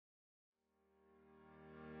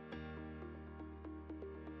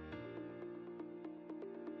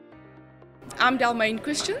I'm Delmaine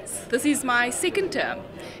Chesley. This is my second term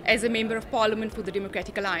as a Member of Parliament for the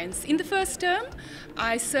Democratic Alliance. In the first term,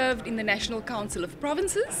 I served in the National Council of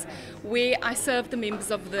Provinces, where I served the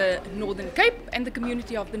members of the Northern Cape and the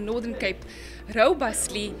community of the Northern Cape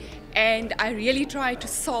robustly, and I really tried to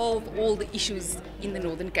solve all the issues in the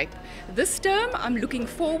Northern Cape. This term, I'm looking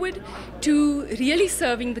forward to really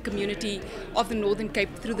serving the community of the Northern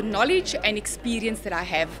Cape through the knowledge and experience that I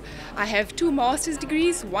have. I have 2 master's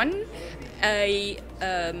degrees, one a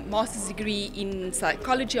master's degree in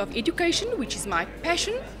psychology of education, which is my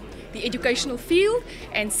passion, the educational field,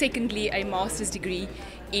 and secondly a master's degree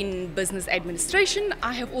in business administration.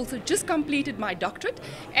 I have also just completed my doctorate,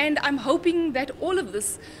 and I'm hoping that all of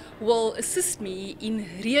this will assist me in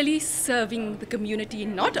really serving the community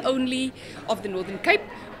not only of the Northern Cape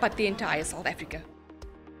but the entire South Africa.